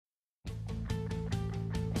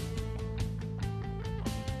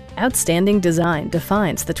Outstanding design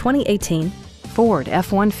defines the 2018 Ford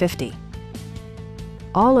F-150.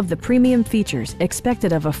 All of the premium features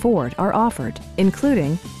expected of a Ford are offered,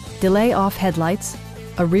 including delay-off headlights,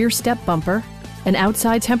 a rear step bumper, an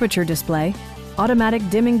outside temperature display, automatic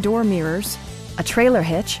dimming door mirrors, a trailer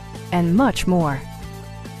hitch, and much more.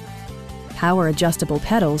 Power adjustable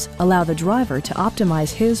pedals allow the driver to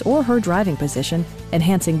optimize his or her driving position,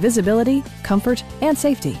 enhancing visibility, comfort, and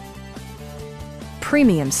safety.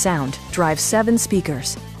 Premium sound drives 7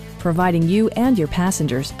 speakers, providing you and your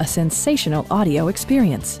passengers a sensational audio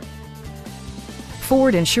experience.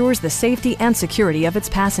 Ford ensures the safety and security of its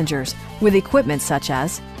passengers with equipment such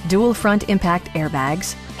as dual front impact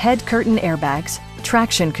airbags, head curtain airbags,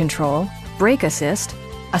 traction control, brake assist,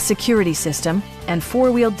 a security system, and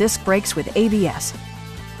 4-wheel disc brakes with ABS.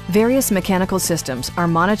 Various mechanical systems are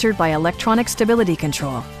monitored by electronic stability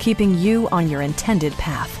control, keeping you on your intended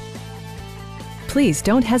path. Please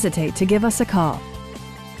don't hesitate to give us a call.